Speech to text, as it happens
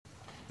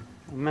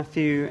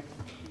Matthew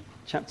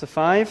chapter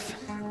 5.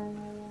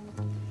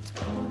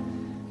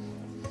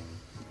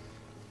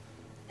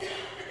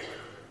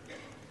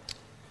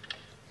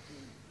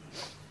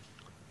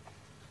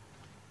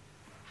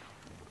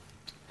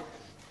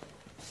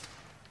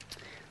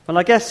 Well,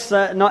 I guess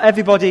not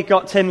everybody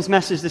got Tim's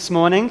message this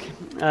morning.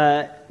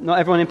 Not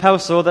everyone in Pell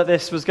saw that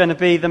this was going to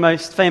be the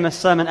most famous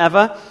sermon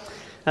ever,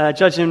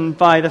 judging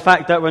by the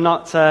fact that we're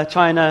not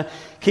trying to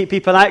keep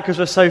people out because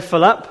we're so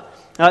full up.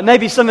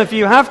 Maybe some of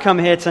you have come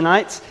here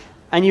tonight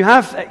and you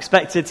have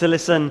expected to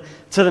listen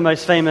to the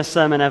most famous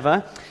sermon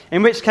ever,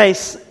 in which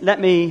case, let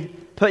me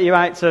put you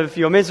out of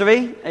your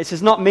misery. This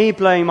is not me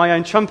blowing my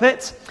own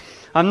trumpet.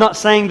 I'm not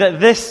saying that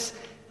this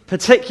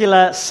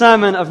particular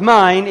sermon of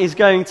mine is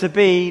going to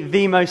be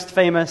the most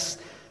famous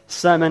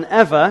sermon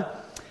ever,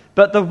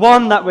 but the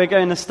one that we're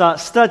going to start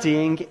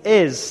studying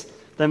is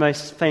the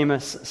most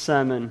famous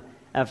sermon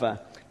ever.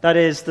 That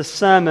is the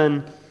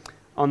Sermon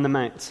on the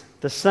Mount.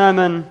 The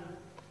Sermon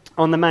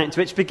on the Mount,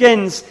 which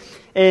begins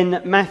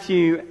in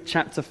Matthew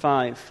chapter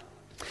 5.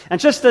 And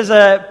just as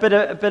a bit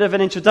of an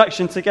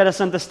introduction to get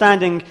us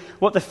understanding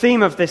what the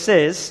theme of this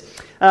is,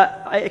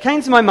 it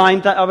came to my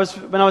mind that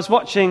when I was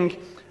watching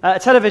a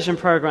television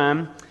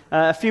program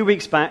a few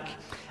weeks back,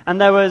 and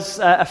there was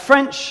a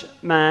French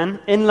man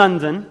in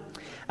London,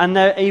 and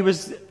he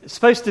was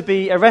supposed to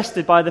be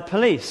arrested by the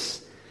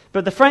police.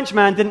 But the French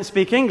man didn't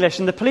speak English,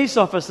 and the police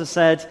officer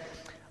said,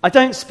 "I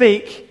don't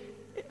speak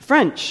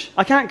French.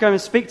 I can't go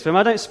and speak to him.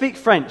 I don't speak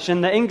French."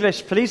 And the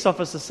English police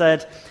officer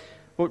said,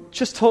 "Well,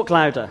 just talk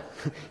louder.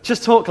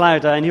 Just talk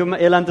louder, and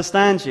he'll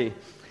understand you."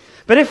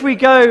 But if we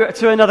go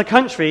to another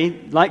country,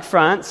 like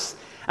France,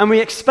 and we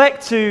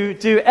expect to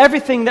do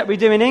everything that we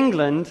do in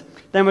England,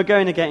 then we're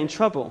going to get in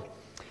trouble.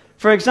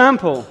 For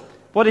example,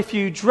 what if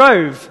you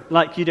drove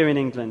like you do in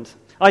England?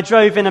 I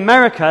drove in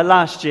America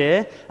last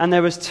year, and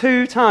there was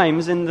 2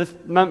 times in the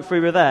month we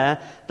were there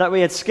that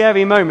we had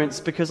scary moments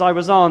because I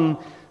was on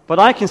what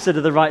I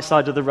consider the right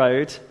side of the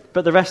road,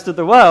 but the rest of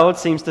the world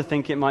seems to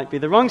think it might be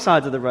the wrong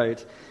side of the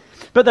road.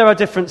 But there are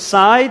different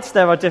sides,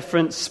 there are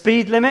different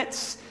speed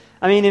limits.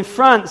 I mean, in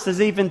France, there's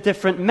even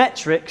different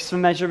metrics for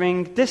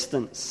measuring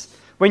distance.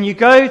 When you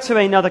go to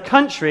another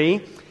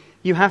country,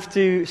 you have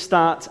to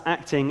start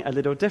acting a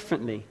little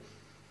differently.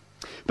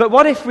 But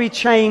what if we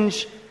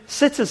change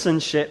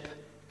citizenship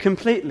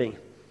completely?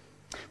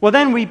 Well,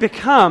 then we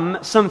become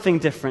something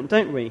different,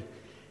 don't we?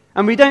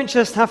 And we don't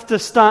just have to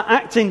start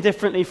acting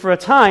differently for a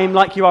time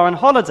like you are on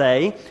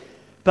holiday,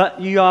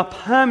 but you are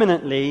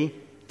permanently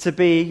to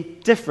be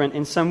different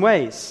in some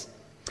ways.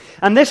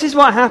 And this is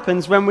what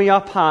happens when we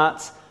are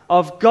part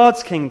of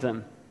God's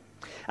kingdom.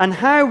 And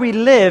how we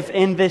live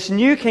in this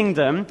new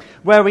kingdom,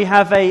 where we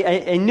have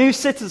a new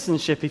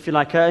citizenship, if you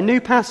like, a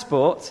new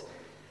passport,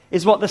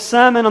 is what the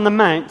Sermon on the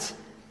Mount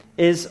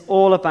is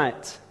all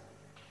about.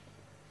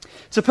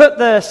 To put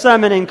the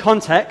sermon in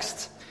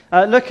context,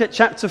 look at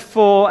chapter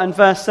 4 and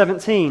verse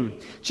 17.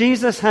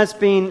 Jesus has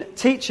been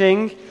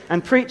teaching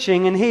and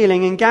preaching and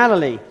healing in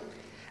Galilee.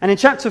 And in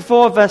chapter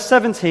 4, verse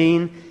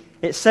 17,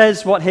 it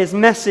says what his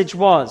message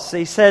was.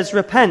 He says,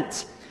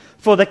 "Repent,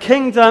 for the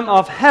kingdom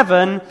of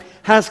heaven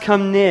has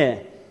come near."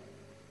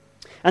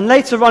 And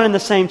later on in the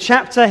same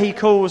chapter, he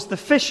calls the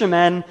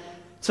fishermen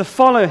to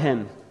follow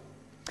him.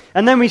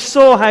 And then we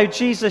saw how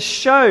Jesus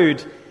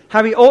showed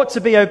how he ought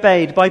to be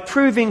obeyed by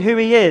proving who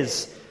he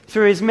is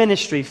through his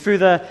ministry, through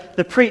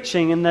the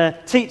preaching and the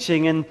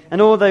teaching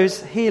and all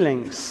those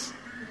healings.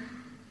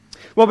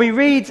 Well, we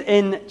read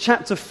in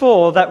chapter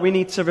 4 that we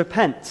need to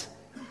repent.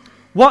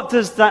 What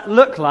does that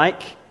look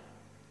like?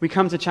 We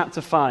come to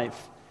chapter 5.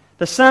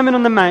 The Sermon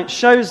on the Mount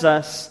shows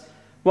us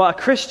what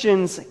a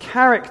Christian's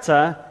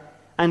character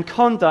and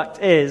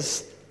conduct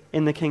is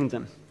in the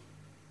kingdom.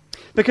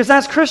 Because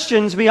as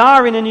Christians, we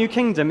are in a new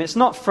kingdom. It's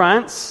not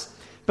France,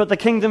 but the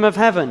kingdom of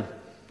heaven.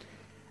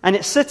 And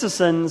its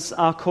citizens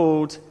are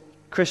called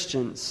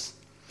Christians.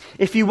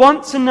 If you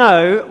want to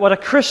know what a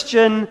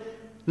Christian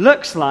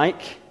looks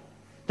like,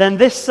 then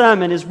this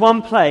sermon is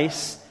one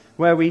place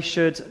where we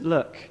should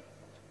look.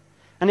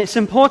 And it's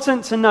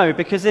important to know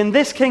because in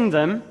this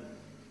kingdom,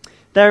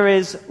 there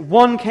is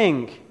one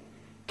king,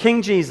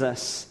 King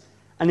Jesus.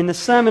 And in the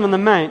Sermon on the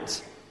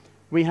Mount,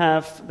 we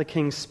have the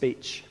King's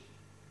speech.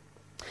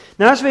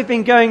 Now, as we've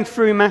been going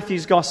through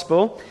Matthew's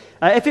Gospel,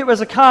 if it was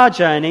a car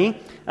journey,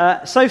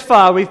 so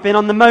far we've been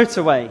on the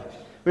motorway.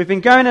 We've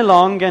been going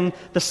along, and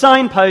the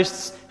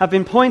signposts have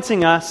been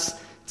pointing us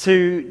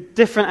to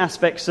different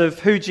aspects of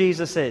who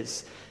Jesus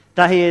is.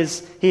 That he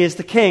is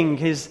the King,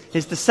 his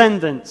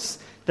descendants,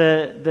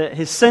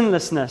 his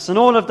sinlessness, and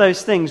all of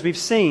those things we've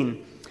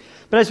seen.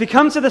 But as we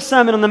come to the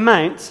Sermon on the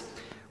Mount,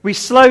 we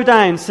slow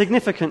down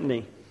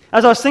significantly.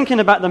 As I was thinking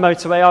about the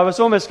motorway, I was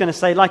almost going to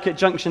say like at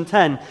Junction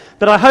 10,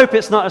 but I hope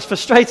it's not as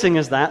frustrating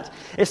as that.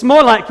 It's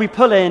more like we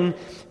pull in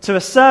to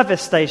a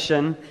service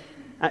station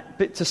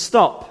to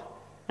stop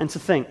and to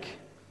think.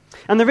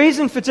 And the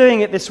reason for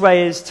doing it this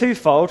way is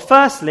twofold.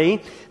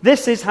 Firstly,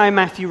 this is how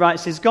Matthew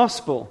writes his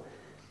gospel.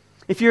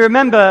 If you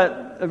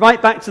remember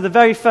right back to the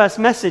very first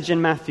message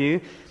in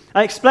Matthew,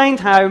 I explained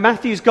how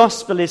Matthew's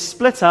gospel is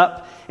split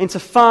up into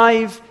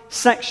 5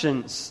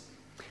 sections,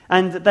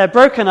 and they're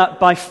broken up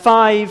by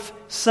 5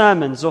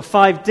 sermons or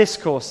 5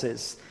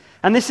 discourses.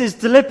 And this is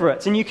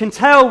deliberate, and you can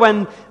tell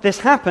when this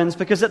happens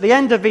because at the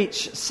end of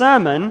each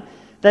sermon,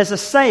 there's a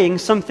saying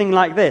something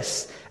like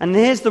this. And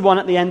here's the one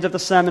at the end of the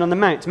Sermon on the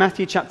Mount,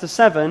 Matthew chapter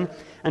 7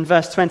 and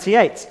verse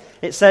 28.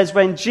 It says,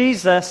 when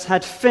Jesus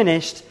had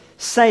finished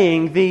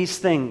saying these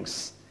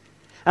things.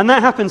 And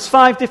that happens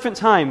 5 different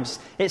times.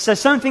 It says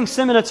something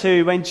similar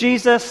to when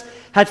Jesus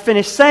had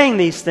finished saying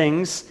these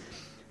things,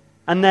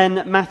 and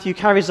then Matthew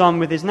carries on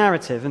with his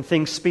narrative and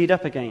things speed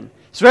up again.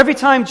 So every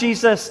time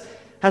Jesus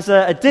has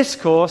a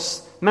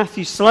discourse,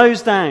 Matthew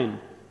slows down.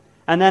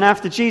 And then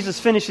after Jesus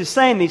finishes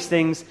saying these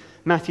things,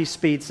 Matthew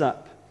speeds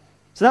up.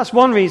 So that's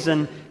one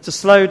reason to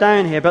slow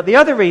down here. But the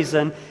other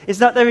reason is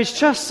that there is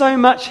just so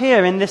much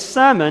here in this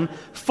sermon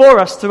for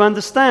us to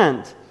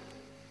understand.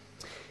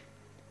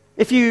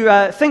 If you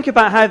think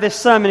about how this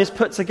sermon is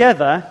put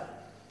together,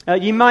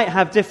 you might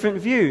have different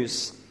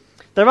views.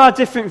 There are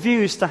different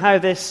views to how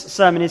this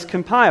sermon is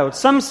compiled.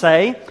 Some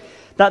say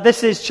that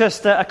this is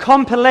just a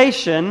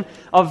compilation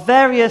of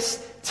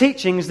various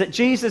teachings that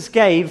Jesus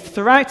gave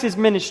throughout his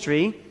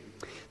ministry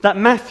that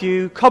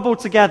Matthew cobbled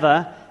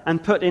together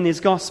and put in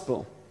his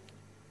gospel.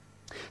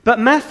 But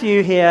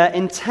Matthew here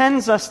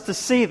intends us to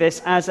see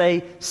this as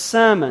a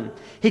sermon.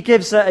 He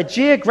gives a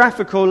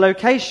geographical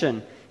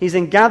location. He's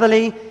in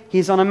Galilee,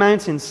 he's on a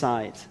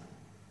mountainside.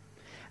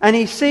 And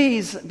he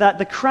sees that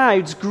the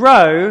crowds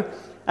grow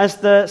as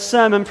the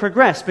sermon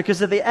progressed,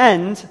 because at the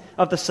end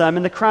of the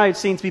sermon, the crowds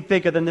seem to be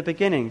bigger than the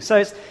beginning. So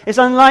it's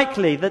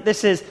unlikely that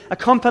this is a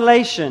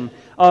compilation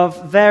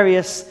of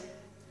various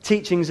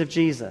teachings of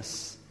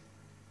Jesus.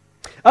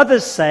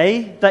 Others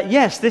say that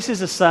yes, this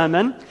is a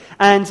sermon,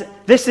 and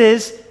this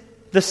is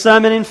the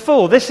sermon in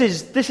full. This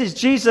is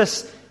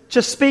Jesus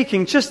just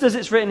speaking, just as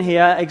it's written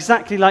here,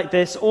 exactly like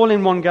this, all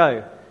in one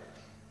go.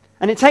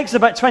 And it takes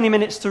about 20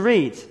 minutes to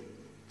read.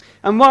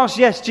 And whilst,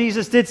 yes,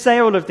 Jesus did say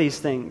all of these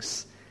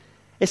things,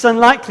 it's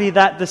unlikely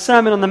that the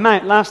Sermon on the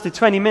Mount lasted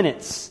 20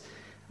 minutes.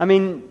 I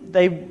mean,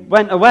 they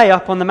went away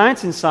up on the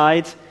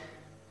mountainside,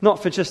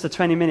 not for just a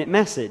 20-minute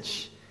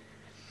message.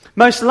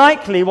 Most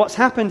likely what's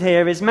happened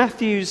here is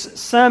Matthew's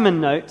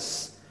sermon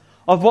notes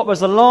of what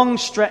was a long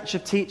stretch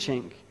of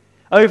teaching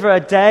over a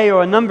day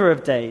or a number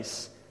of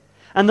days.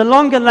 And the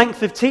longer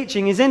length of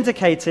teaching is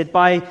indicated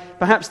by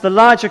perhaps the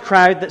larger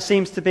crowd that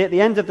seems to be at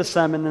the end of the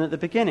sermon than at the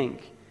beginning.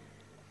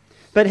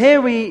 But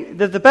here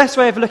the best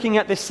way of looking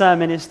at this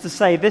sermon is to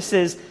say this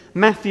is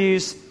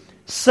Matthew's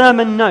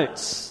sermon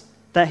notes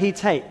that he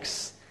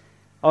takes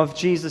of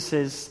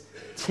Jesus'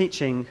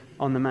 teaching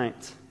on the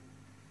Mount.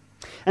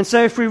 And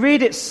so if we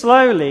read it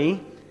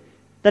slowly,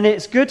 then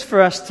it's good for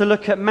us to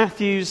look at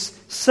Matthew's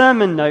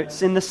sermon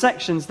notes in the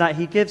sections that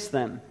he gives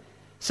them,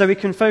 so we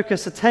can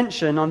focus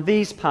attention on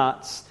these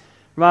parts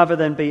rather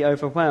than be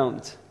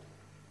overwhelmed.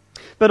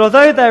 But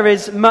although there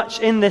is much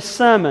in this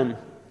sermon,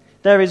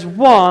 there is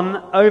one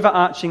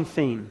overarching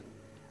theme,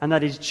 and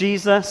that is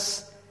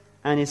Jesus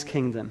and his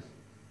kingdom.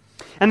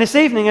 And this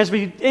evening, as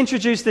we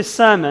introduce this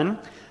sermon,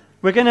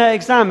 we're going to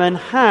examine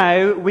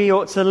how we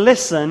ought to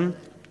listen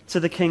to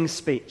the King's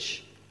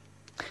speech.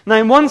 Now,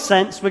 in one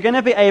sense, we're going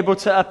to be able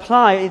to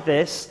apply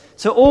this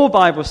to all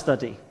Bible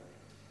study,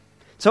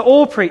 to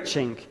all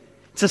preaching,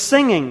 to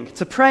singing,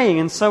 to praying,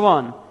 and so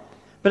on.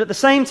 But at the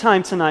same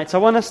time tonight, I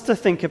want us to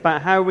think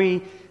about how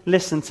we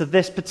listen to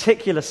this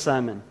particular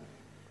sermon,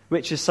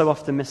 which is so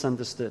often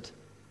misunderstood.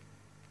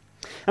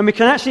 And we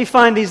can actually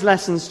find these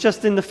lessons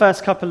just in the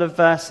first couple of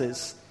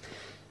verses.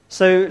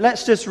 So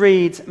let's just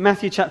read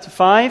Matthew chapter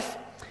 5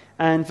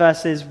 and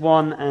verses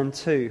 1 and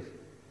 2.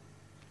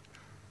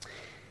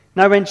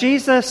 Now when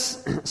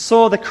Jesus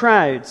saw the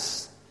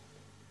crowds,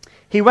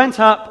 he went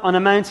up on a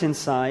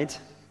mountainside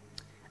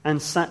and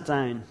sat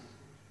down.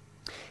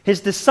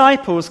 His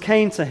disciples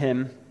came to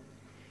him,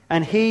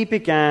 and he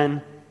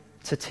began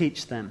to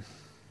teach them.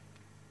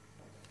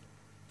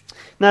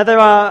 Now, there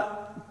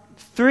are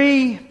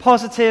 3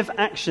 positive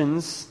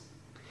actions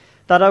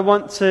that I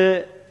want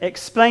to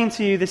explain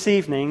to you this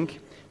evening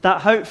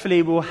that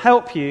hopefully will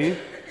help you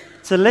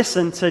to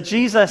listen to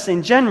Jesus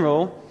in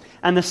general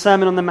and the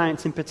Sermon on the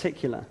Mount in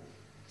particular.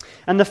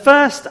 And the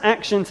first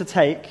action to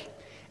take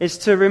is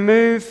to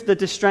remove the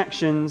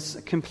distractions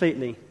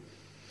completely.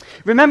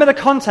 Remember the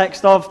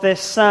context of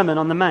this Sermon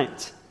on the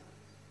Mount.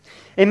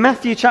 In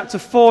Matthew chapter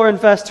 4 and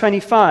verse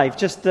 25,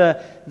 just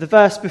the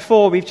verse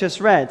before we've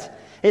just read,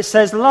 it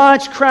says,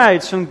 large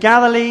crowds from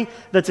Galilee,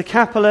 the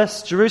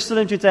Decapolis,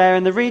 Jerusalem, Judea,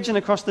 and the region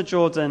across the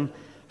Jordan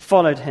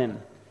followed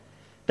him.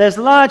 There's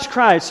large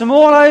crowds from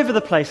all over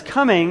the place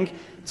coming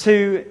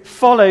to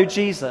follow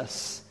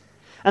Jesus.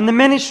 And the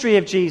ministry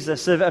of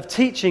Jesus, of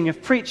teaching,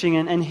 of preaching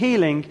and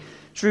healing,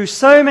 drew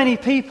so many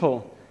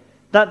people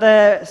that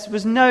there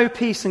was no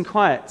peace and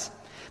quiet.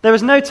 There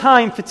was no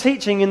time for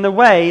teaching in the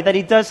way that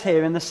he does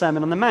here in the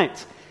Sermon on the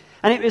Mount.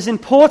 And it was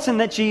important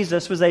that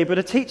Jesus was able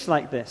to teach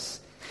like this.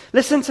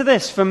 Listen to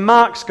this from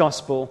Mark's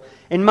Gospel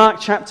in Mark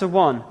chapter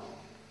 1.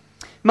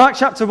 Mark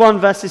chapter 1,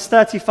 verses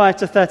 35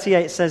 to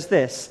 38 says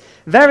this: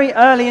 "Very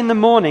early in the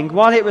morning,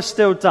 while it was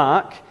still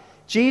dark,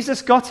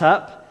 Jesus got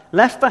up,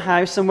 left the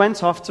house, and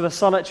went off to a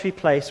solitary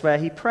place where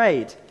he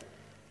prayed.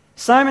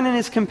 Simon and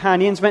his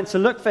companions went to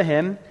look for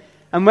him,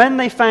 and when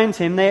they found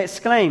him, they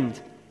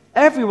exclaimed,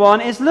 'Everyone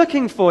is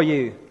looking for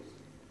you.'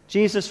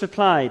 Jesus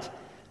replied,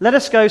 'Let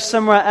us go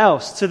somewhere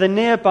else, to the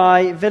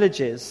nearby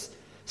villages,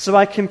 so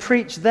I can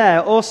preach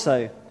there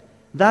also.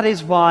 That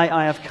is why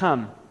I have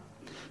come.'"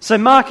 So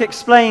Mark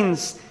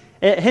explains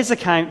his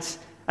account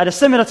at a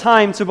similar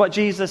time to what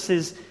Jesus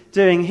is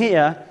doing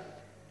here,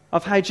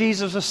 of how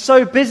Jesus was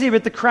so busy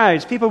with the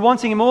crowds, people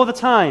wanting him all the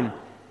time,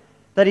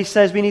 that he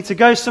says, we need to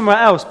go somewhere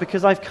else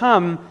because I've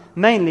come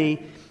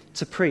mainly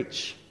to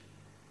preach.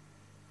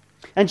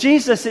 And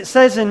Jesus, it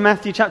says in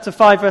Matthew chapter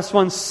 5, verse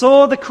 1,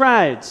 saw the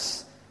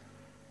crowds,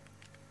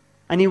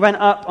 and he went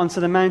up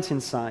onto the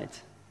mountainside,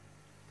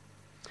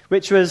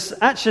 which was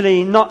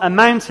actually not a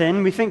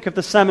mountain. We think of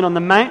the Sermon on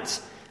the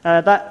Mount.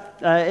 That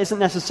isn't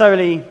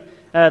necessarily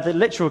the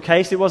literal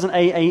case. It wasn't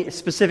a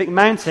specific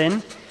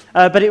mountain,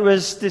 but it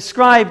was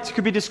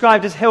could be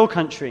described as hill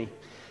country.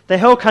 The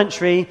hill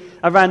country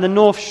around the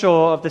north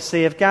shore of the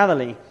Sea of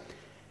Galilee.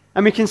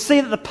 And we can see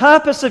that the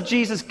purpose of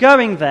Jesus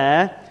going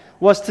there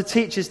was to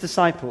teach his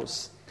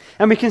disciples.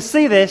 And we can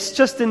see this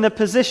just in the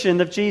position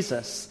of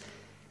Jesus.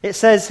 It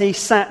says he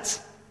sat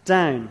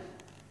down,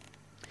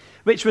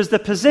 which was the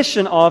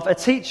position of a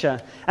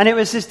teacher. And it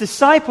was his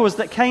disciples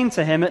that came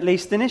to him, at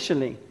least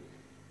initially.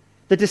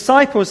 The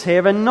disciples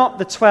here are not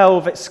the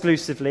 12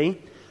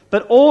 exclusively,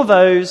 but all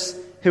those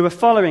who are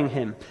following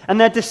him. And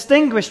they're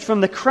distinguished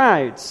from the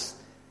crowds.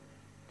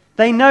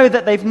 They know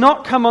that they've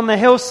not come on the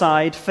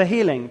hillside for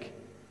healing,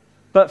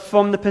 but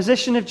from the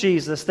position of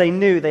Jesus, they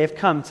knew they have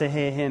come to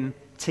hear him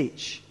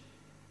teach.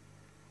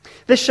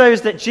 This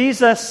shows that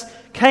Jesus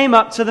came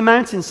up to the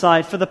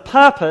mountainside for the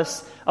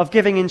purpose of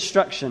giving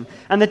instruction.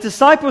 And the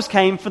disciples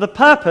came for the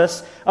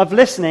purpose of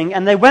listening,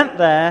 and they went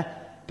there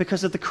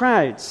because of the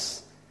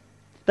crowds.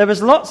 There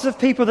was lots of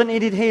people that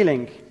needed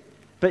healing,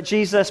 but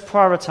Jesus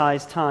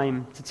prioritized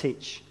time to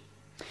teach.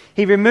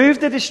 He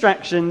removed the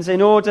distractions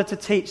in order to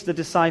teach the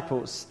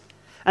disciples.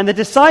 And the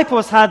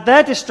disciples had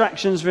their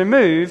distractions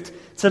removed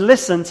to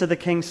listen to the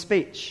king's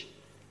speech.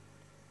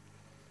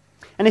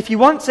 And if you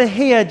want to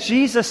hear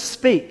Jesus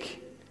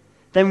speak,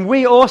 then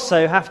we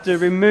also have to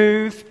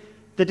remove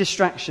the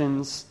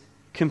distractions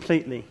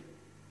completely.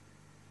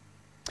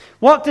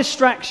 What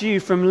distracts you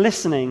from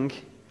listening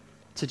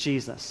to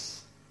Jesus?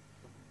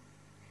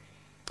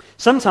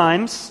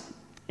 Sometimes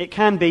it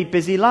can be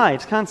busy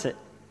lives, can't it?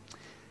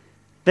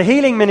 The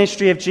healing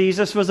ministry of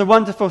Jesus was a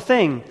wonderful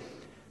thing,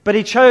 but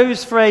he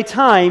chose for a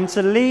time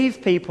to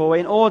leave people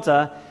in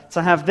order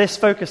to have this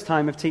focused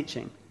time of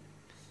teaching.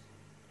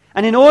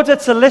 And in order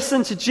to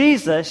listen to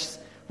Jesus,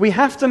 we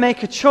have to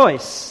make a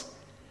choice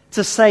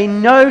to say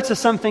no to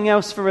something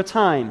else for a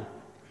time,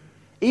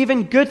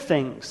 even good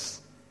things,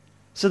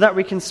 so that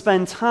we can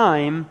spend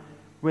time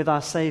with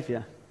our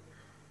Savior.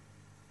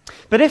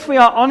 But if we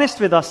are honest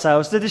with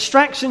ourselves, the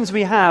distractions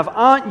we have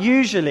aren't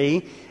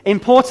usually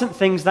important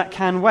things that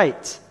can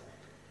wait.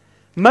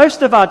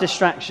 Most of our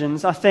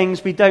distractions are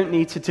things we don't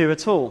need to do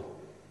at all.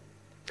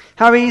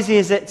 How easy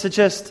is it to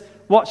just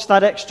watch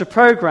that extra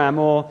program,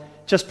 or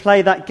just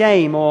play that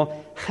game, or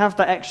have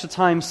that extra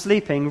time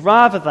sleeping,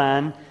 rather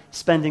than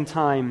spending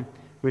time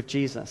with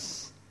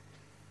Jesus?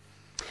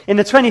 In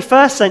the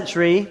 21st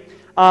century,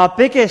 our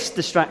biggest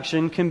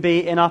distraction can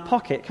be in our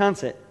pocket,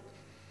 can't it?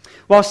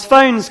 Whilst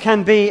phones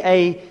can be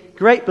a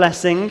great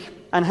blessing,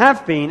 and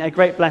have been a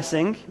great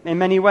blessing in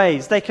many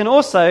ways, they can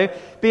also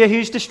be a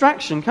huge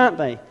distraction, can't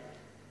they?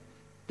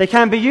 They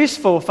can be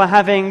useful for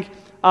having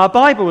our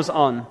Bibles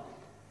on.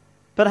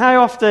 But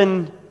how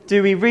often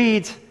do we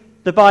read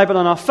the Bible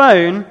on our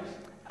phone,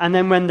 and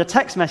then when the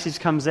text message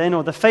comes in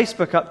or the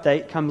Facebook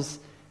update comes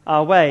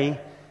our way,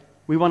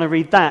 we want to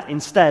read that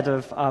instead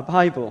of our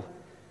Bible?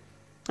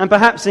 And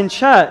perhaps in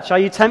church, are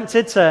you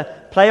tempted to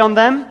play on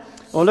them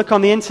or look on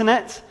the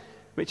internet,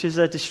 which is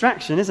a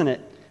distraction, isn't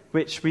it,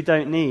 which we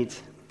don't need?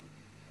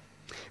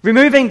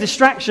 Removing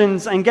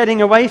distractions and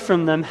getting away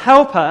from them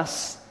help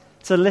us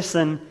to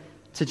listen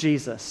to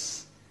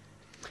Jesus.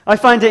 I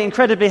find it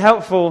incredibly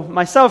helpful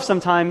myself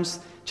sometimes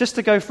just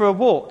to go for a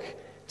walk,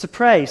 to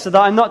pray, so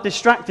that I'm not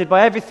distracted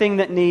by everything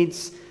that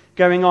needs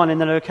going on in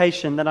the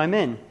location that I'm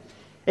in.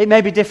 It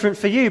may be different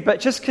for you, but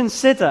just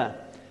consider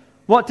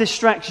what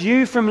distracts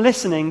you from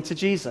listening to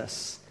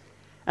Jesus,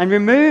 and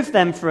remove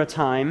them for a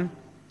time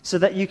so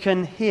that you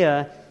can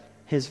hear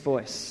his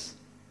voice.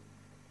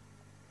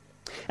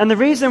 And the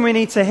reason we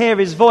need to hear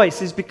his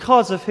voice is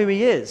because of who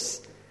he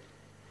is.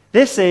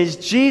 This is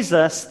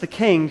Jesus, the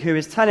King, who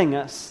is telling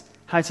us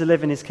how to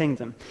live in his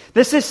kingdom.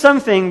 This is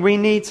something we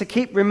need to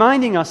keep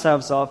reminding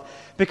ourselves of,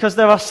 because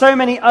there are so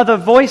many other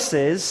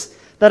voices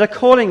that are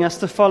calling us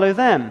to follow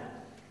them.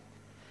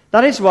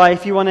 That is why,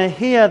 if you want to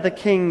hear the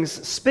King's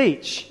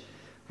speech,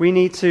 we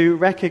need to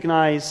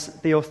recognize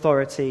the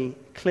authority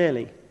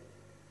clearly.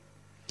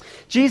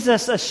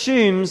 Jesus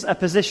assumes a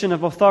position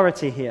of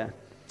authority here.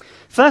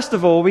 First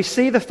of all, we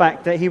see the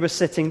fact that he was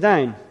sitting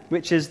down,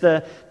 which is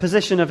the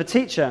position of a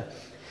teacher.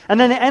 And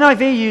then the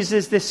NIV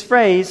uses this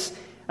phrase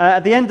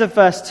at the end of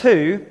verse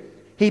 2,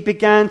 he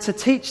began to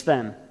teach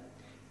them,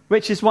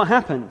 which is what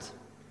happened.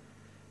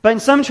 But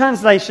in some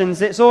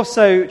translations, it's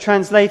also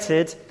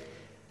translated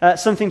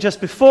something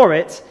just before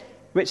it,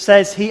 which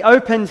says he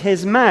opened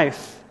his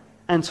mouth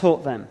and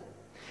taught them.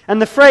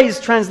 And the phrase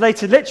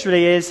translated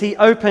literally is he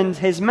opened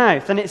his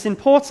mouth. And it's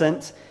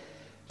important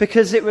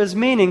because it was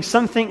meaning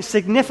something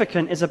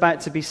significant is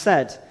about to be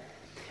said.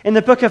 In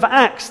the book of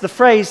Acts, the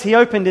phrase he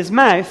opened his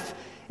mouth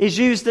is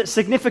used at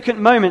significant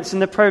moments in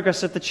the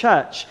progress of the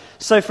church.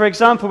 So, for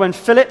example, when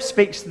Philip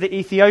speaks to the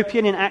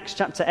Ethiopian in Acts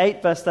chapter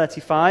 8, verse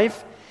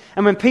 35,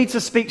 and when Peter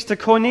speaks to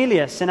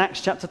Cornelius in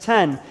Acts chapter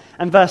 10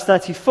 and verse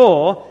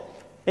 34,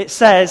 it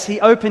says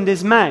he opened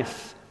his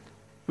mouth,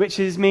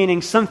 which is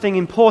meaning something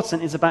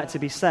important is about to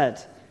be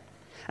said.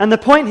 And the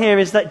point here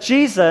is that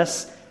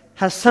Jesus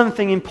has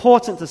something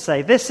important to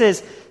say. This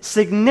is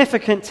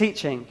significant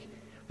teaching.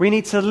 We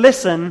need to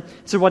listen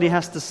to what he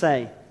has to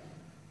say.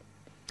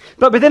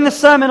 But within the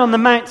Sermon on the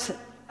Mount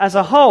as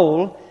a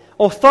whole,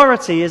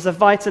 authority is a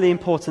vitally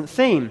important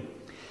theme.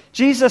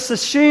 Jesus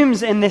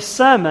assumes in this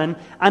sermon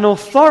an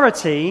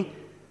authority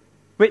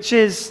which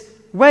is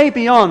way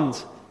beyond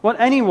what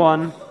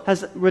anyone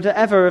would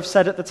ever have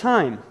said at the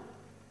time.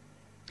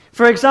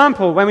 For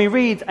example, when we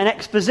read an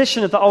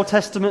exposition of the Old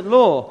Testament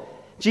law,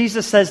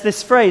 Jesus says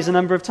this phrase a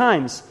number of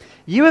times.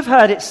 You have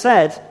heard it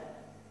said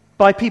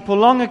by people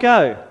long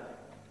ago,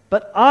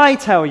 but I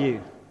tell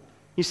you.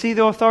 You see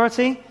the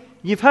authority?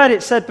 You've heard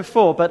it said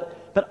before,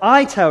 but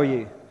I tell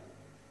you.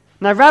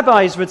 Now,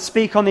 rabbis would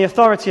speak on the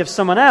authority of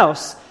someone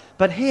else,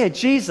 but here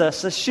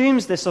Jesus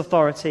assumes this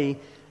authority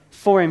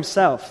for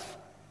himself.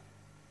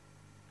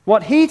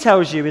 What he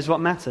tells you is what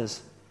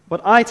matters.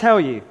 What I tell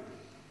you.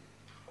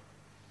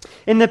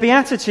 In the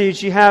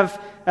Beatitudes, you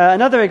have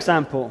another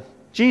example.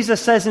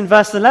 Jesus says in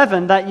verse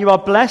 11 that you are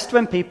blessed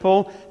when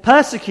people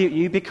persecute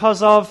you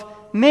because of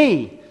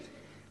me.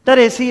 That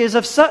is, he is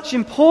of such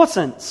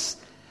importance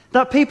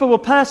that people will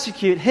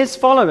persecute his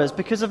followers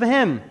because of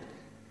him.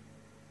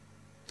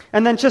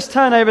 And then just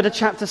turn over to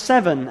chapter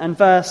 7 and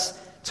verse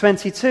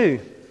 22.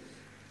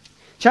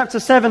 Chapter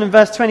 7 and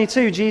verse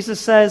 22, Jesus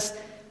says,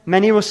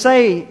 many will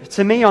say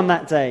to me on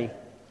that day,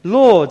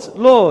 Lord,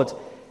 Lord,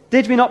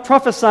 did we not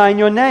prophesy in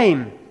your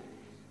name,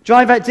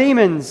 drive out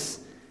demons,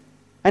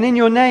 and in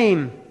your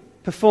name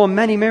perform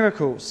many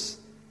miracles?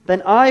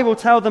 Then I will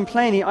tell them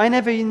plainly, I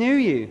never knew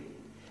you.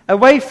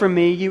 Away from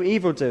me, you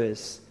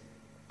evildoers.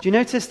 Do you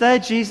notice there,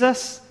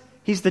 Jesus?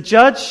 He's the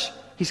judge.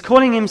 He's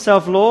calling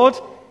himself Lord.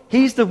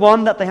 He's the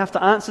one that they have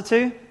to answer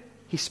to.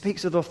 He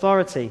speaks with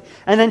authority.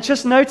 And then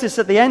just notice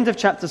at the end of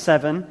chapter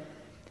 7,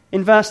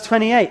 in verse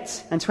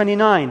 28 and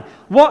 29,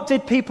 what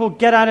did people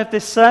get out of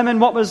this sermon?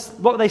 What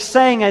were they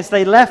saying as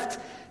they left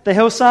the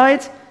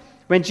hillside?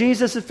 When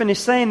Jesus had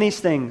finished saying these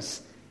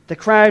things, the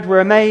crowd were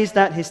amazed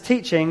at his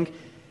teaching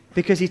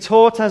because he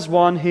taught as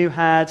one who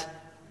had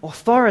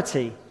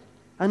authority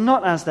and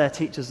not as their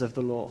teachers of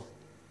the law.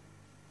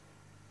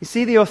 You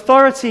see, the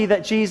authority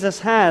that Jesus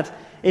had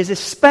is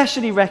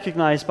especially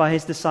recognized by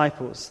his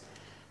disciples.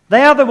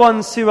 They are the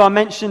ones who are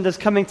mentioned as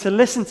coming to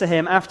listen to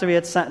him after he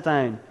had sat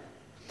down.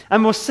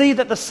 And we'll see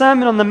that the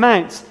Sermon on the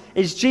Mount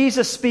is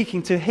Jesus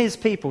speaking to his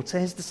people, to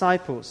his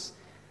disciples.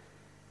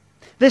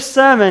 This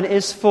sermon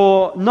is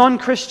for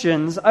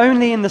non-Christians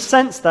only in the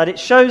sense that it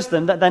shows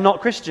them that they're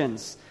not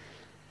Christians.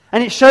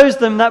 And it shows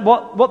them that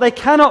what they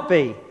cannot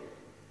be,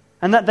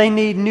 and that they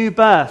need new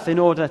birth in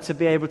order to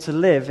be able to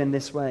live in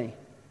this way.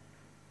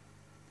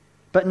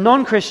 But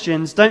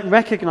non-Christians don't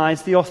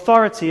recognize the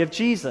authority of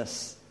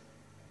Jesus.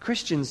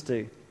 Christians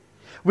do.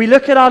 We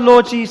look at our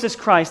Lord Jesus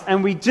Christ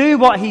and we do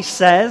what he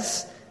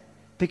says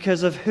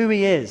because of who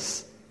he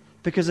is,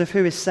 because of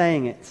who is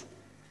saying it.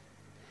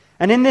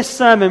 And in this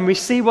sermon, we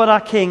see what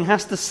our King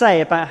has to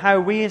say about how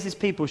we as his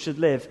people should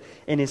live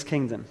in his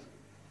kingdom.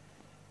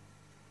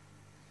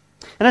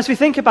 And as we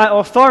think about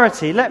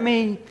authority, let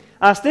me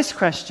ask this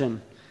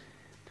question.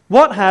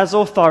 What has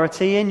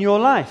authority in your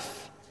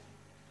life?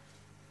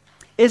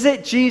 Is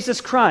it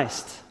Jesus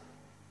Christ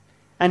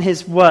and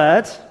his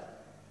word,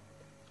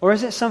 or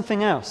is it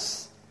something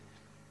else?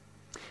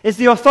 Is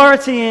the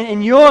authority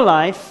in your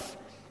life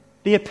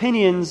the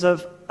opinions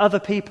of other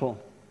people?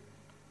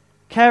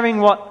 Caring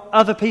what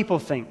other people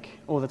think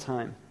all the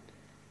time,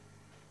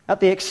 at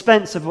the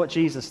expense of what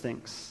Jesus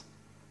thinks?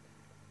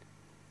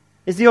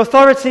 Is the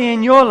authority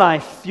in your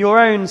life your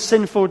own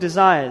sinful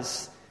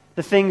desires,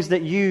 the things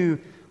that you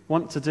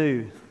want to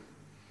do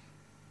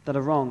that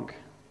are wrong?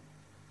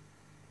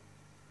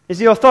 Is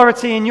the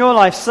authority in your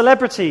life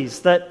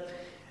celebrities that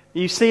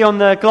you see on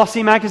the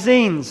glossy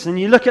magazines and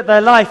you look at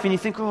their life and you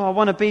think, oh, I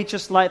want to be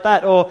just like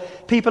that? Or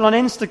people on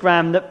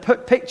Instagram that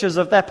put pictures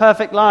of their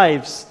perfect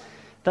lives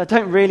that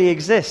don't really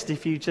exist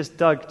if you just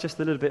dug just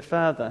a little bit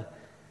further?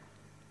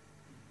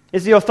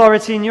 Is the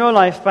authority in your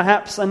life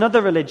perhaps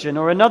another religion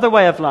or another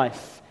way of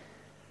life?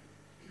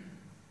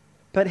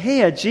 But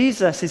here,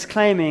 Jesus is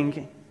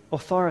claiming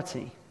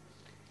authority.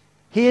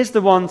 He is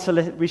the one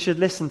we should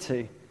listen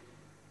to.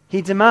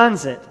 He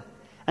demands it.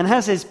 And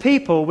as his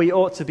people, we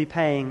ought to be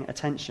paying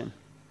attention.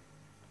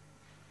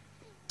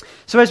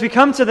 So as we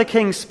come to the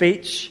king's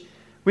speech,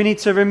 we need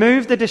to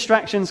remove the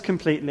distractions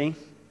completely.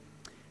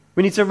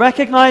 We need to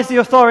recognize the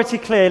authority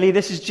clearly.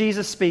 This is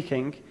Jesus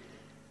speaking.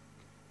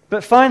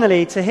 But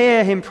finally, to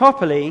hear him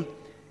properly,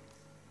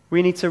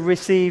 we need to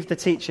receive the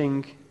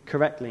teaching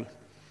correctly.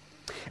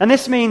 And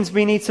this means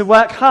we need to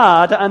work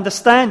hard at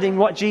understanding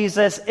what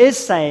Jesus is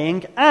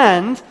saying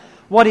and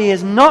what he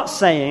is not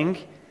saying,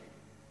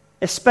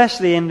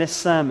 especially in this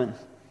sermon.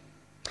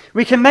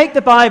 We can make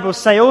the Bible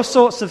say all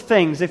sorts of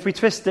things if we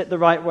twist it the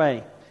right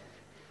way.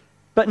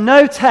 But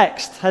no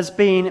text has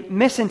been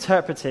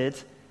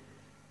misinterpreted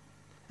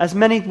as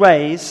many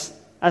ways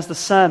as the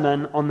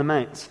Sermon on the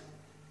Mount.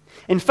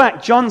 In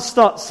fact, John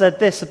Stott said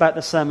this about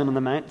the Sermon on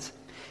the Mount.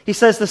 He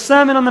says, the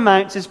Sermon on the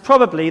Mount is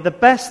probably the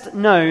best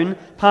known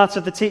part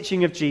of the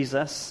teaching of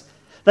Jesus,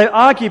 though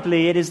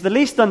arguably it is the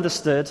least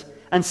understood,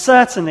 and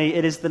certainly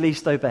it is the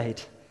least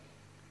obeyed.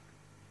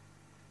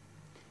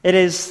 It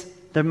is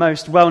the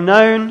most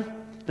well-known,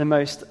 the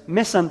most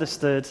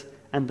misunderstood,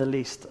 and the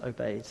least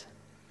obeyed.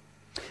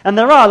 And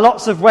there are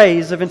lots of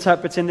ways of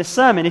interpreting this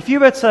sermon. If you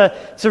were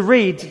to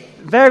read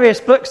various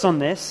books on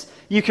this,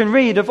 you can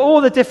read of all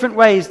the different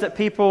ways that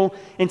people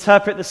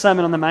interpret the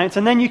Sermon on the Mount,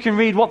 and then you can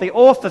read what the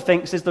author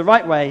thinks is the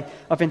right way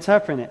of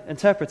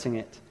interpreting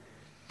it.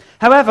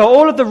 However,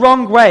 all of the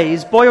wrong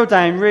ways boil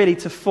down really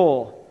to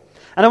 4.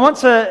 And I want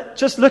to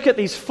just look at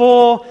these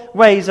 4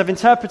 ways of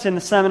interpreting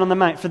the Sermon on the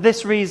Mount for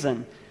this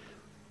reason.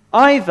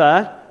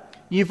 Either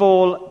you've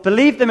all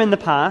believed them in the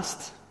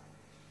past,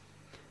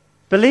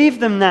 believe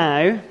them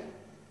now,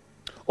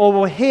 or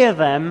will hear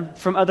them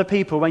from other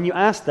people when you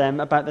ask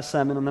them about the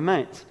Sermon on the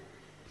Mount.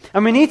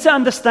 And we need to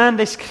understand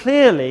this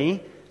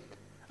clearly,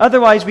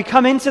 otherwise we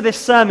come into this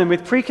sermon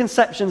with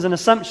preconceptions and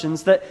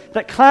assumptions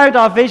that cloud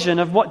our vision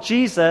of what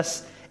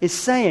Jesus is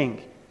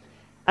saying.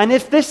 And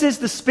if this is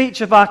the speech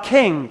of our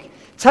King,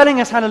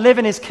 telling us how to live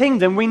in his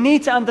kingdom, we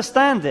need to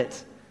understand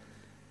it.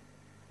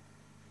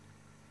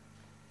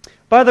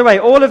 By the way,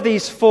 all of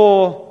these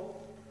 4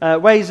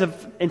 ways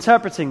of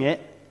interpreting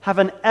it have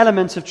an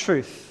element of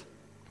truth.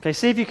 Okay,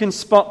 see if you can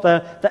spot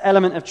the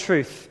element of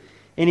truth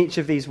in each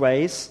of these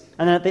ways.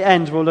 And then at the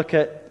end, we'll look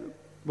at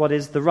what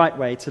is the right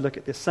way to look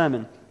at this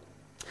sermon.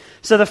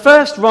 So the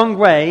first wrong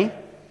way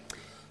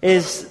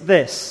is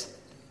this.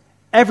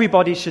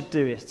 Everybody should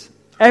do it.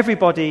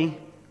 Everybody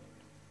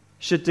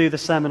should do the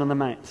Sermon on the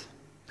Mount.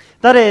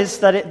 That is,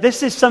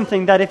 this is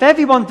something that if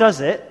everyone does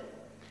it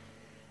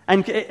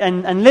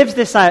and lives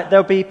this out,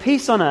 there'll be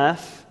peace on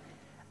earth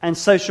and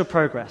social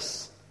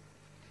progress.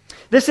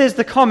 This is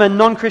the common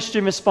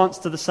non-Christian response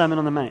to the Sermon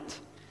on the Mount.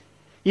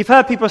 You've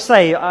heard people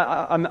say,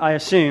 I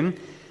assume,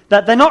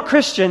 that they're not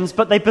Christians,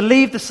 but they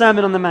believe the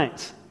Sermon on the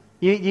Mount.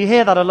 You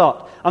hear that a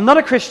lot. I'm not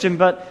a Christian,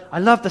 but I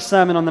love the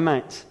Sermon on the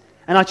Mount.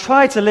 And I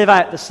try to live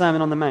out the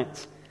Sermon on the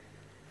Mount.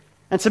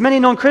 And to many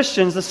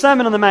non-Christians, the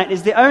Sermon on the Mount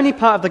is the only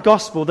part of the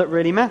gospel that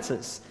really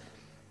matters.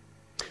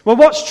 Well,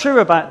 what's true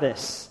about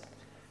this?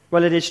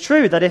 Well, it is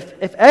true that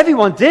if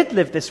everyone did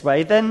live this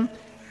way, then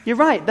you're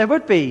right, there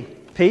would be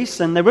peace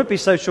and there would be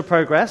social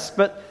progress.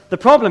 But the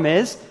problem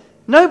is,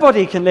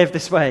 nobody can live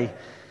this way.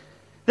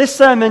 This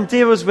sermon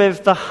deals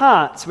with the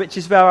heart, which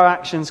is where our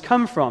actions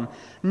come from.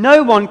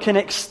 No one can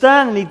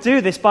externally do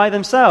this by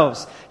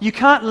themselves. You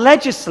can't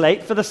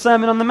legislate for the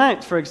Sermon on the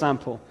Mount, for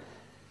example,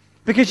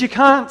 because you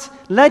can't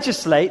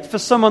legislate for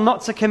someone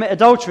not to commit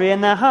adultery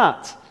in their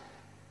heart.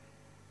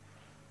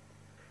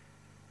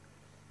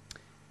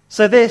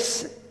 So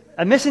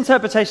a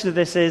misinterpretation of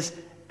this is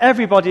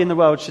everybody in the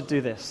world should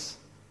do this.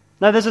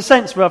 Now, there's a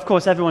sense where, of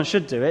course, everyone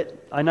should do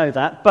it. I know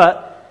that.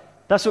 But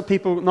that's what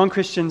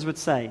non-Christians would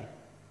say.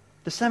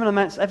 The Sermon on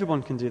the Mount,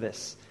 everyone can do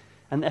this.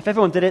 And if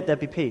everyone did it, there'd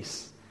be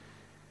peace.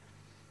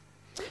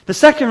 The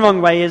second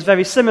wrong way is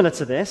very similar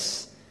to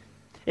this.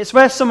 It's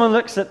where someone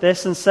looks at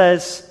this and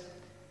says,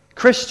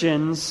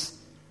 Christians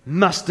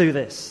must do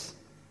this.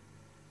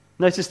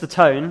 Notice the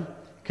tone,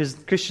 because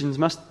Christians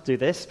must do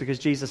this, because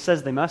Jesus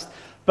says they must.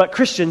 But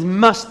Christians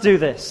must do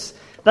this.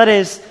 That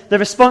is the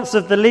response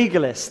of the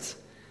legalist.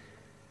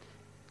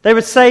 They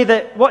would say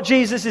that what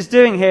Jesus is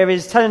doing here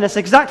is telling us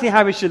exactly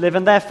how we should live,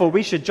 and therefore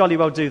we should jolly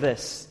well do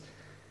this.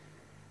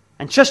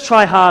 And just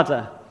try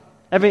harder.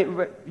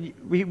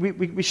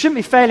 We shouldn't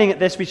be failing at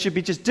this. We should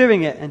be just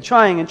doing it and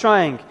trying and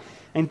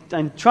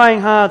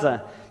trying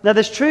harder. Now,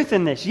 there's truth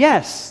in this.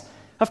 Yes,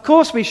 of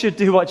course we should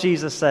do what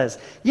Jesus says.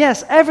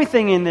 Yes,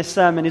 everything in this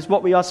sermon is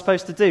what we are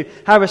supposed to do,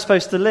 how we're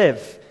supposed to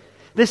live.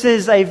 This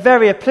is a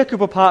very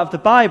applicable part of the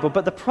Bible,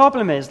 but the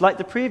problem is, like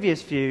the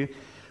previous few,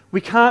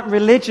 we can't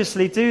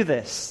religiously do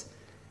this.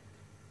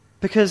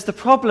 Because the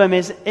problem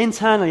is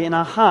internally in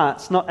our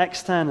hearts, not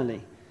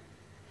externally.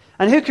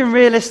 And who can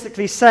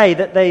realistically say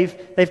that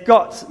they've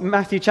got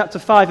Matthew chapter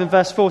 5 and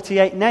verse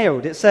 48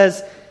 nailed? It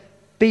says,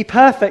 "Be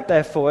perfect,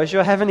 therefore, as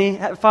your heavenly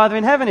Father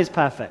in heaven is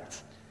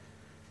perfect."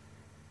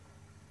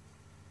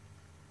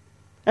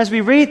 As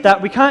we read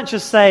that, we can't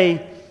just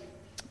say,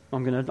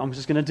 I'm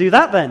just going to do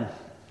that then.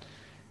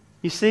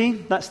 You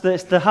see,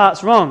 it's the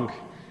heart's wrong.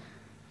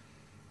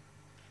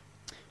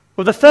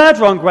 Well, the third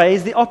wrong way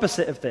is the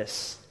opposite of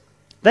this.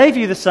 They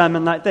view the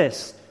sermon like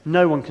this: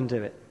 no one can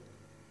do it.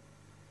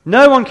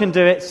 No one can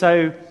do it,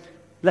 so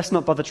let's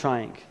not bother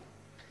trying.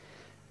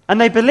 And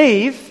they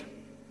believe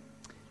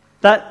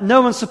that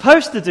no one's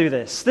supposed to do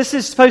this. This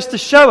is supposed to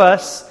show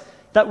us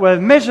that we're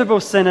miserable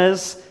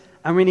sinners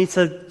and we need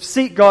to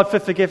seek God for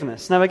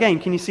forgiveness. Now again,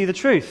 can you see the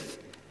truth?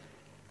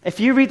 If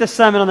you read the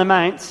Sermon on the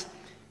Mount,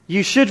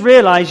 you should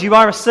realize you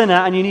are a sinner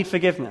and you need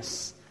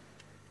forgiveness.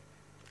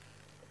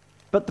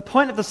 But the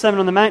point of the Sermon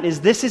on the Mount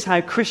is this is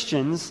how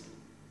Christians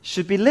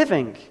should be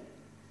living.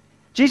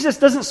 Jesus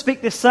doesn't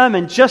speak this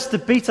sermon just to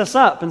beat us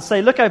up and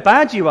say, look how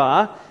bad you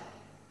are.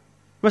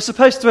 We're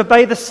supposed to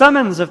obey the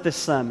summons of this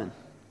sermon.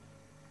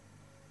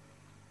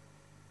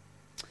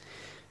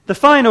 The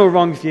final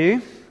wrong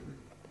view,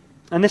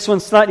 and this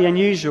one's slightly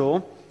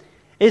unusual,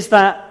 is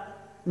that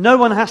no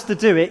one has to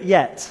do it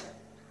yet.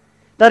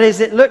 That is,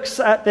 it looks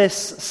at this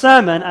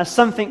sermon as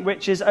something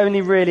which is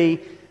only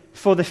really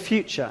for the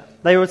future.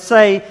 They would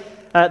say,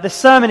 the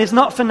sermon is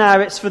not for now,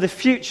 it's for the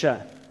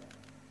future.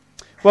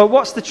 Well,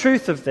 what's the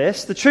truth of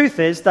this? The truth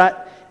is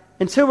that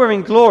until we're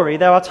in glory,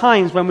 there are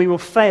times when we will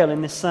fail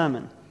in this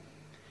sermon.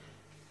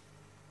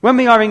 When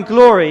we are in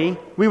glory,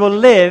 we will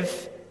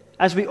live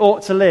as we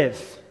ought to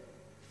live.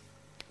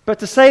 But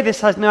to say this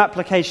has no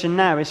application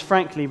now is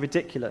frankly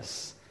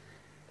ridiculous.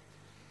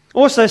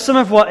 Also, some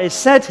of what is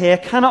said here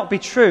cannot be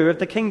true of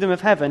the kingdom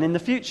of heaven in the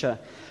future.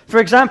 For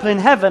example, in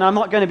heaven, I'm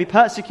not going to be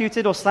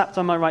persecuted or slapped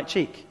on my right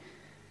cheek.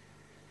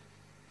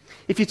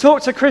 If you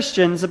talk to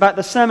Christians about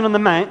the Sermon on the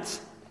Mount,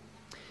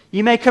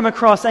 you may come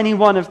across any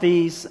one of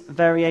these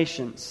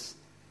variations.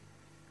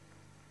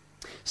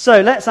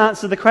 So let's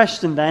answer the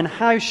question then,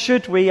 how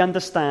should we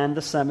understand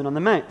the Sermon on the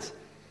Mount?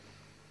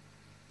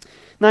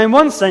 Now, in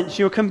one sense,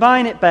 you'll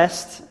combine it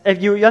best,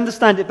 if you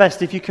understand it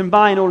best if you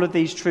combine all of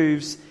these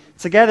truths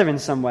together in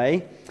some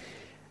way.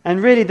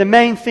 And really, the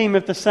main theme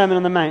of the Sermon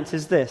on the Mount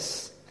is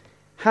this: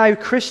 how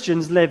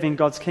Christians live in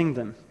God's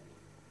kingdom.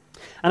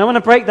 And I want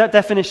to break that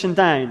definition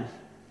down.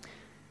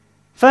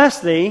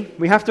 Firstly,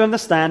 we have to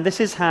understand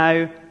this is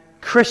how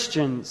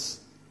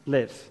Christians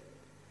live.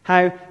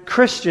 How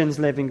Christians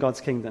live in God's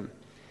kingdom.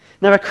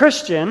 Now, a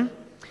Christian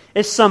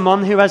is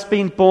someone who has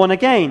been born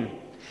again.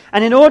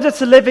 And in order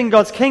to live in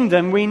God's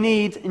kingdom, we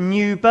need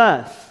new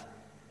birth.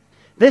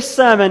 This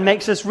sermon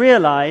makes us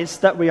realize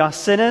that we are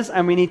sinners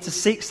and we need to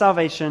seek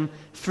salvation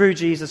through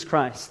Jesus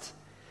Christ.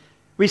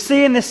 We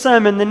see in this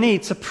sermon the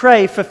need to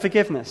pray for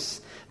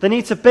forgiveness, the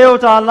need to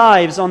build our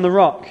lives on the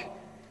rock.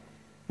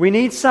 We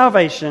need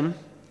salvation,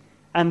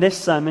 and this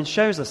sermon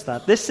shows us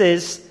that. This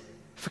is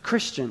for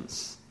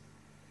Christians.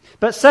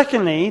 But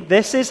secondly,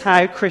 this is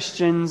how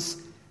Christians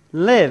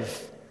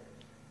live.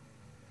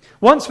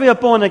 Once we are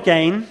born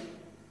again,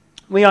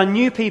 we are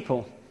new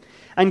people,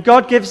 and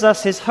God gives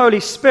us His Holy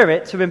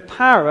Spirit to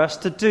empower us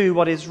to do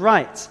what is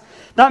right.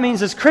 That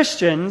means as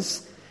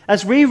Christians,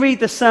 as we read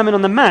the Sermon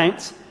on the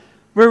Mount,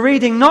 we're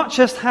reading not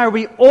just how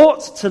we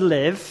ought to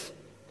live,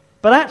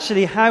 but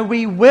actually how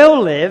we will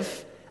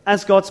live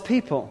as God's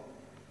people.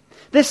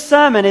 This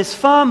sermon is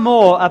far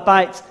more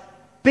about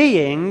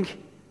being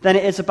than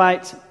it is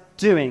about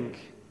doing.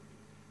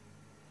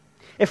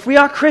 If we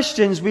are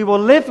Christians, we will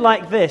live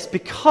like this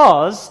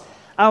because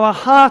our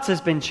heart has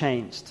been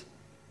changed.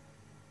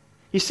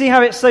 You see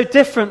how it's so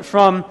different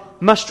from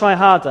must try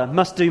harder,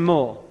 must do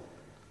more.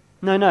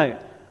 No.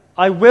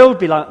 I will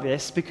be like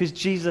this because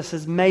Jesus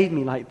has made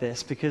me like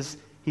this, because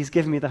He's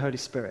given me the Holy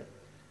Spirit.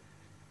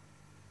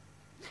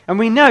 And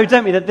we know,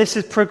 don't we, that this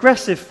is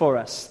progressive for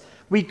us.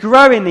 We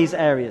grow in these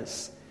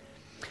areas.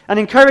 An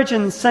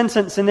encouraging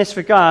sentence in this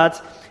regard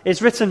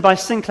is written by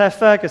Sinclair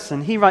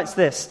Ferguson. He writes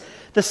this: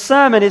 the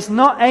sermon is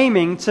not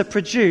aiming to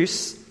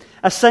produce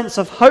a sense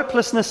of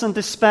hopelessness and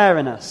despair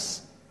in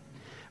us.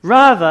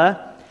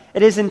 Rather,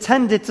 it is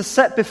intended to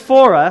set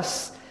before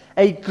us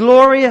a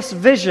glorious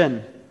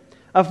vision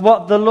of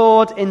what the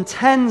Lord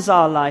intends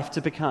our life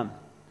to become.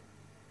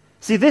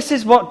 See, this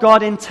is what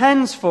God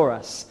intends for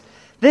us.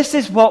 This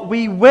is what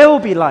we will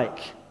be like.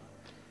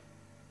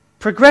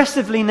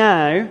 Progressively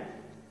now,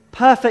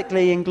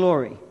 perfectly in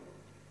glory.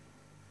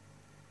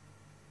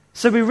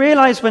 So we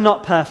realize we're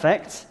not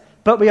perfect,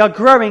 but we are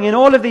growing in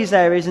all of these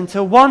areas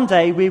until one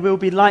day we will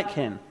be like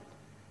Him.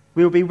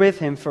 We will be with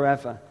Him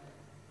forever.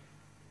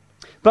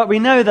 But we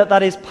know that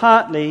that is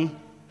partly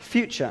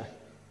future.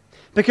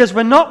 Because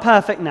we're not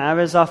perfect now,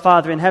 as our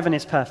Father in heaven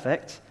is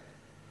perfect.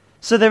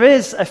 So there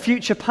is a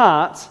future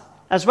part,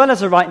 as well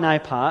as a right now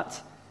part,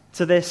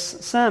 to this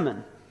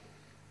sermon.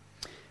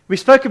 We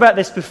spoke about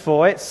this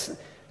before. It's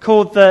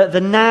called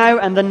the now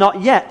and the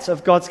not yet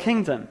of God's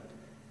kingdom.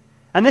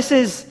 And this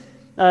is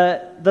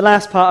the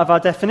last part of our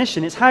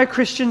definition. It's how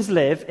Christians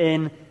live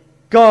in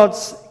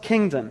God's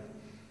kingdom.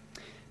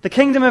 The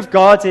kingdom of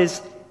God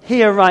is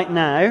here right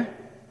now,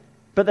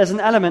 but there's an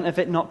element of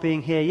it not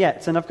being here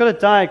yet. And I've got a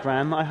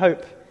diagram I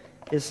hope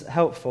is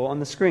helpful on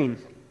the screen.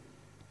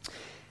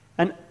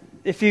 And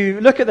if you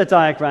look at the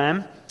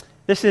diagram,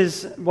 This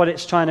is what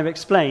it's trying to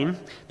explain.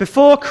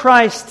 Before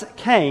Christ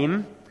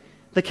came,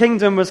 the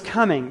kingdom was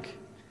coming.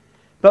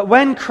 But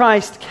when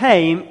Christ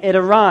came, it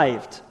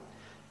arrived.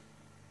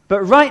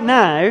 But right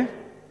now,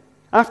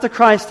 after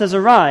Christ has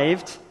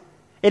arrived,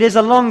 it is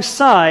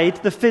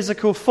alongside the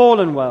physical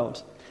fallen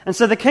world. And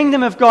so the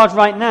kingdom of God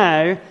right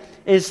now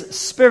is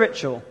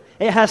spiritual.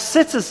 It has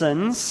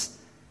citizens,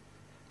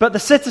 but the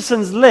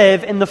citizens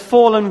live in the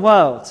fallen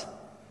world.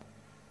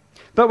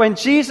 But when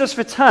Jesus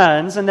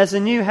returns and there's a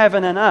new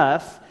heaven and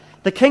earth,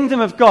 the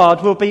kingdom of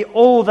God will be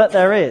all that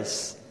there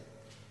is.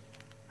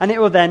 And it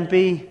will then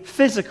be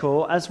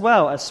physical as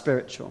well as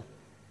spiritual.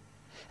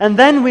 And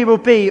then we will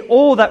be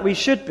all that we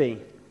should be.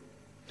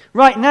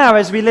 Right now,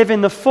 as we live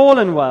in the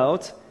fallen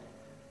world,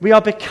 we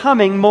are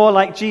becoming more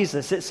like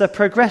Jesus. It's a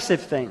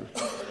progressive thing.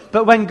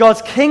 But when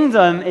God's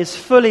kingdom is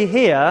fully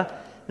here,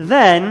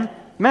 then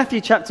Matthew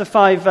chapter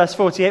 5, verse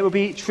 48 will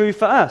be true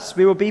for us.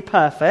 We will be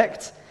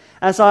perfect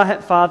as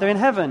our Father in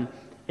heaven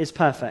is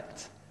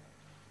perfect.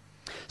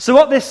 So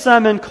what this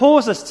sermon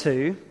calls us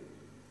to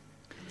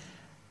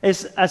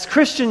is, as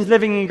Christians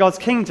living in God's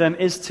kingdom,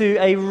 is to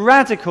a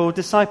radical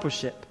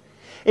discipleship.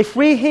 If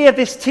we hear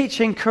this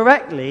teaching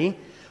correctly,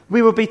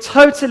 we will be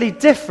totally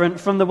different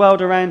from the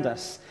world around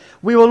us.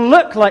 We will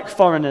look like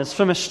foreigners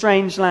from a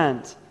strange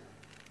land.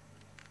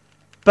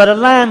 But a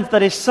land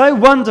that is so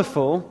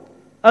wonderful,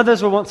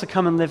 others will want to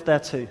come and live there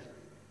too.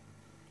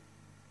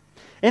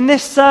 In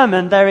this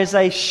sermon, there is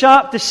a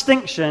sharp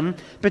distinction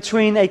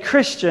between a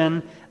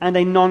Christian and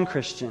a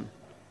non-Christian.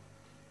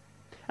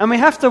 And we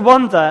have to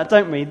wonder,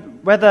 don't we,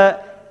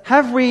 whether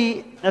have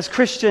we, as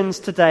Christians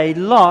today,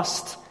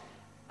 lost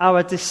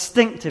our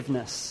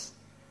distinctiveness?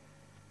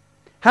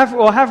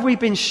 Have we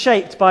been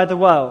shaped by the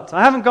world?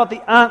 I haven't got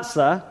the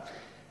answer,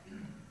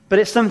 but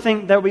it's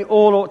something that we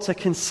all ought to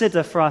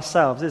consider for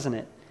ourselves, isn't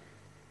it?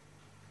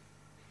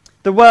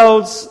 The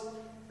world's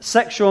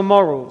sexual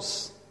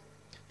morals,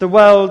 the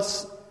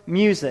world's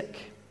music,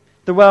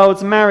 the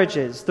world's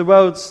marriages, the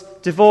world's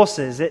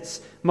divorces, its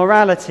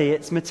morality,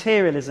 its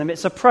materialism,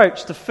 its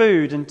approach to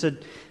food and to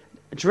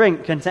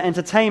drink and to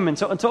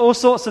entertainment and to all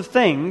sorts of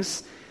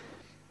things.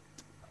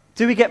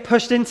 Do we get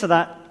pushed into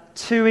that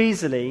too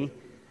easily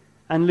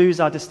and lose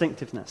our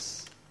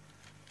distinctiveness?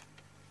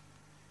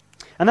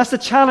 And that's the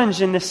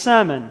challenge in this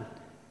sermon,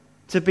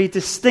 to be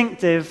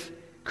distinctive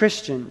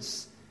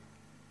Christians.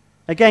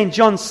 Again,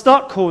 John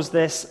Stott calls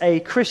this a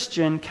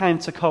Christian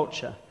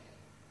counterculture.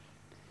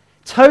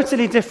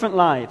 Totally different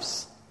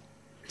lives,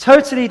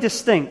 totally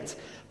distinct.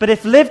 But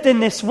if lived in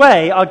this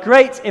way, are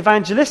great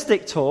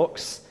evangelistic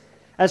talks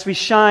as we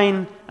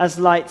shine as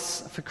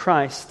lights for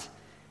Christ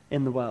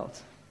in the world.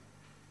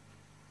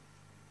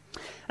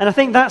 And I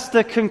think that's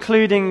the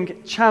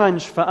concluding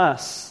challenge for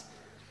us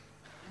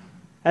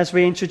as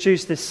we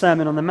introduce this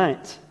Sermon on the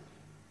Mount.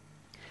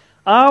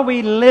 Are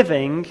we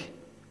living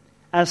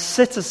as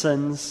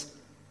citizens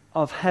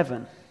of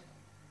heaven?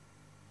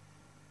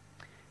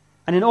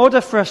 And in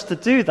order for us to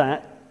do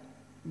that,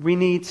 we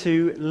need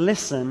to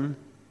listen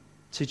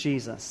to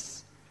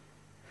Jesus.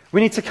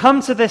 We need to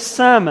come to this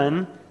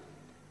sermon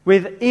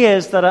with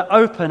ears that are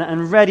open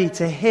and ready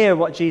to hear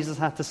what Jesus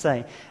had to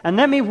say. And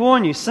let me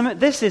warn you,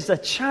 this is a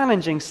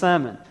challenging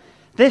sermon.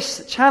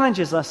 This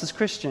challenges us as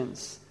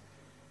Christians.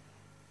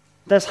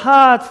 There's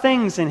hard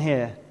things in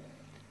here.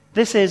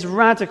 This is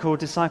radical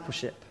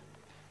discipleship.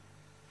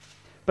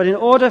 But in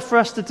order for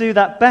us to do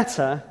that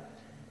better,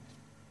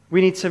 we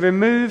need to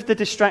remove the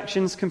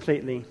distractions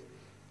completely,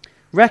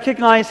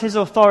 recognize his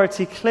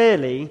authority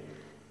clearly,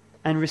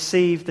 and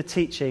receive the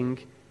teaching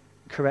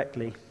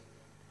correctly.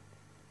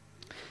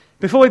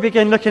 Before we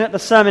begin looking at the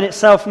sermon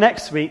itself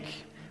next week,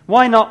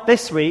 why not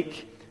this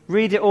week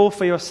read it all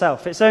for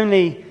yourself? It's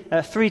only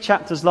 3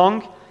 chapters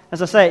long.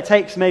 As I say, it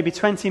takes maybe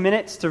 20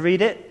 minutes to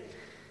read it.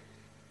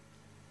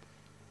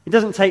 It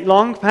doesn't take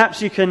long.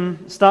 Perhaps you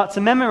can start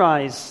to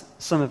memorize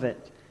some of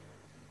it.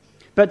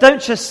 But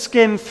don't just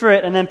skim through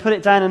it and then put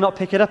it down and not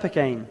pick it up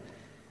again.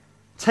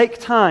 Take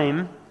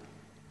time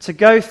to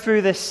go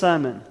through this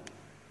sermon.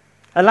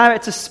 Allow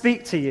it to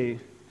speak to you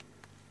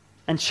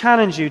and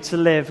challenge you to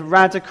live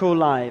radical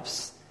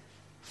lives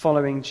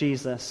following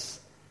Jesus,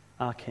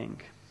 our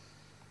King.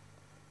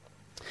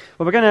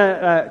 Well, we're going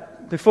to,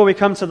 before we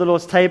come to the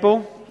Lord's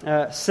table,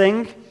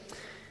 sing.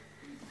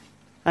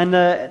 And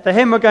the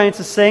hymn we're going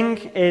to sing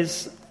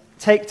is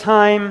Take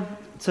Time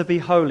to Be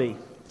Holy.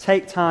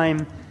 Take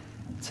time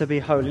to be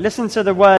holy. Listen to the words.